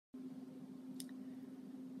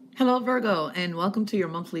Hello, Virgo, and welcome to your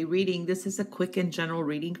monthly reading. This is a quick and general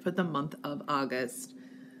reading for the month of August.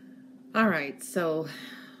 All right, so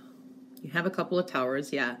you have a couple of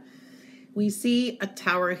towers. Yeah, we see a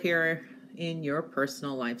tower here in your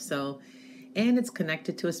personal life. And it's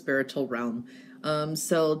connected to a spiritual realm.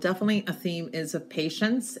 So definitely a theme is of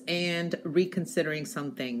patience and reconsidering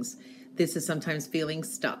some things. This is sometimes feeling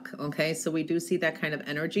stuck. Okay, so we do see that kind of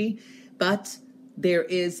energy, but there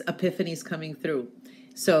is epiphanies coming through.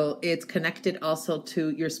 So it's connected also to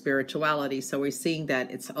your spirituality. So we're seeing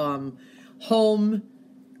that it's home,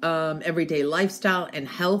 everyday lifestyle and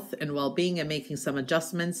health and well-being and making some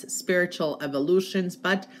adjustments, spiritual evolutions.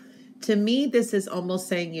 But to me, this is almost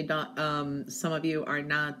saying you're not, some of you are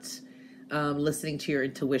not listening to your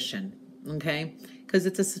intuition, okay? Because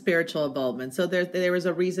it's a spiritual involvement. So there is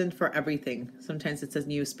a reason for everything. Sometimes it's a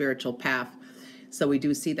new spiritual path. So we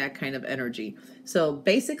do see that kind of energy. So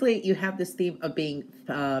basically, you have this theme of being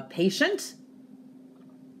patient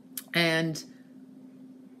and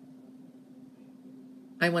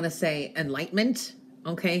I want to say enlightenment,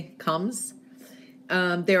 okay, comes.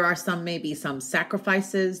 There are maybe some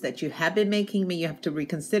sacrifices that you have been making, maybe you have to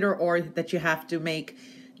reconsider, or that you have to make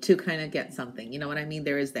to kind of get something. You know what I mean?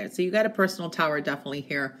 There is there. So you got a personal tower definitely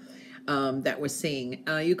here that we're seeing.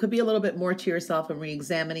 You could be a little bit more to yourself and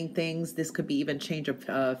re-examining things. This could be even change of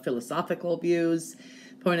philosophical views,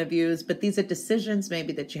 point of views, but these are decisions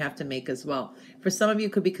maybe that you have to make as well. For some of you,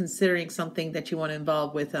 could be considering something that you want to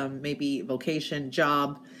involve with maybe vocation,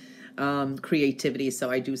 job, creativity. So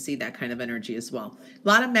I do see that kind of energy as well. A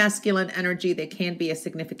lot of masculine energy. There can be a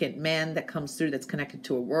significant man that comes through that's connected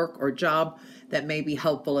to a work or job that may be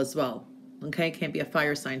helpful as well. Okay, can be a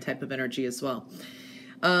fire sign type of energy as well.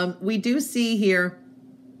 We do see here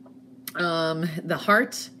the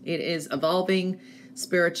heart. It is evolving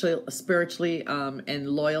spiritually, and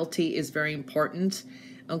loyalty is very important.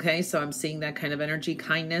 Okay, so I'm seeing that kind of energy,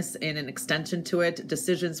 kindness, and an extension to it,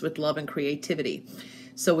 decisions with love and creativity.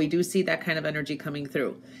 So we do see that kind of energy coming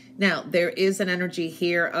through. Now, there is an energy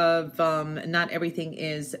here of not everything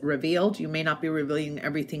is revealed. You may not be revealing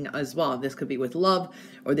everything as well. This could be with love,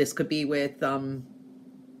 or this could be with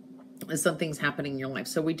some things happening in your life.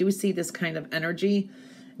 So we do see this kind of energy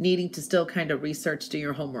needing to still kind of research, do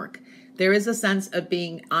your homework. There is a sense of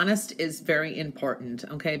being honest is very important,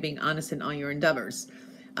 okay? Being honest in all your endeavors.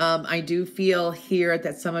 I do feel here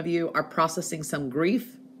that some of you are processing some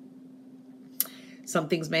grief. Some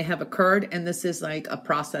things may have occurred, and this is like a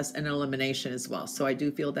process and elimination as well. So I do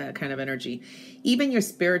feel that kind of energy. Even your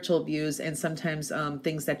spiritual views and sometimes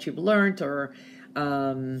things that you've learned or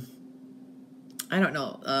I don't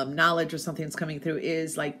know, knowledge or something that's coming through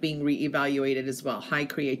is like being reevaluated as well. High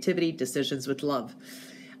creativity, decisions with love.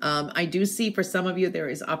 I do see for some of you, there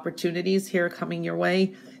is opportunities here coming your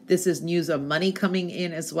way. This is news of money coming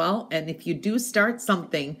in as well. And if you do start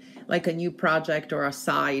something like a new project or a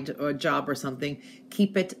side or a job or something,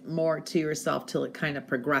 keep it more to yourself till it kind of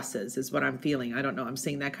progresses is what I'm feeling. I don't know. I'm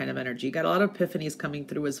seeing that kind of energy. You got a lot of epiphanies coming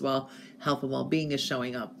through as well. Health and well-being is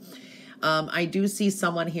showing up. I do see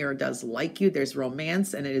someone here does like you. There's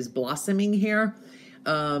romance and it is blossoming here.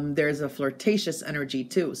 There's a flirtatious energy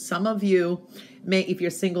too. Some of you may, if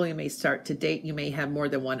you're single, you may start to date. You may have more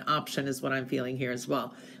than one option is what I'm feeling here as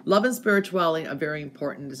well. Love and spirituality are very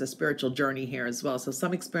important. There's a spiritual journey here as well. So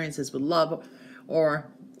some experiences with love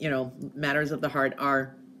or, you know, matters of the heart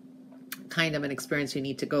are kind of an experience you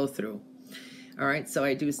need to go through. All right. So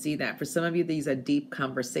I do see that for some of you, these are deep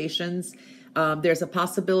conversations. There's a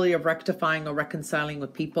possibility of rectifying or reconciling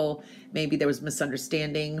with people. Maybe there was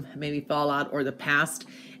misunderstanding, maybe fallout or the past,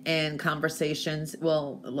 and conversations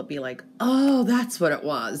will be like, oh, that's what it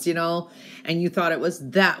was, you know, and you thought it was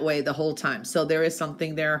that way the whole time. So there is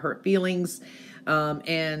something there, hurt feelings,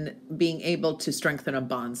 and being able to strengthen a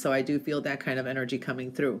bond. So I do feel that kind of energy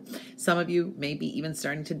coming through. Some of you may be even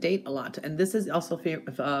starting to date a lot. And this is also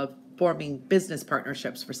forming business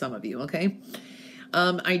partnerships for some of you, okay?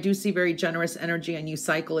 I do see very generous energy. A new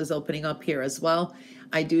cycle is opening up here as well.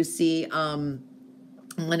 I do see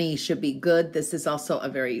money should be good. This is also a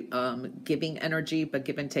very giving energy, but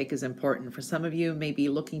give and take is important. For some of you, maybe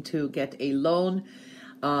looking to get a loan,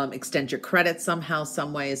 extend your credit somehow,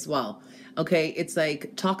 some way as well. Okay, it's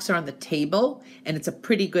like talks are on the table, and it's a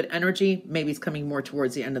pretty good energy. Maybe it's coming more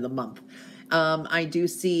towards the end of the month. I do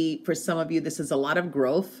see for some of you, this is a lot of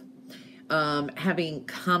growth. Having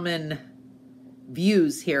common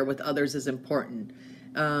views here with others is important.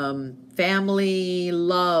 Family,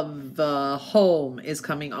 love, home is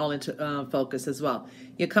coming all into focus as well.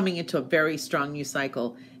 You're coming into a very strong new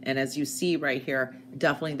cycle, And as you see right here,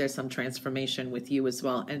 definitely there's some transformation with you as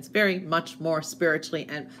well. And it's very much more spiritually,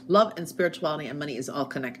 and love and spirituality and money is all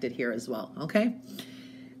connected here as well. Okay.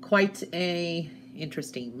 Quite a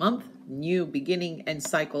interesting month. New beginning and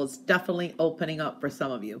cycles definitely opening up for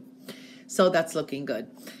some of you. So that's looking good.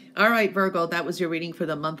 All right, Virgo, that was your reading for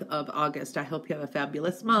the month of August. I hope you have a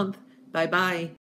fabulous month. Bye-bye.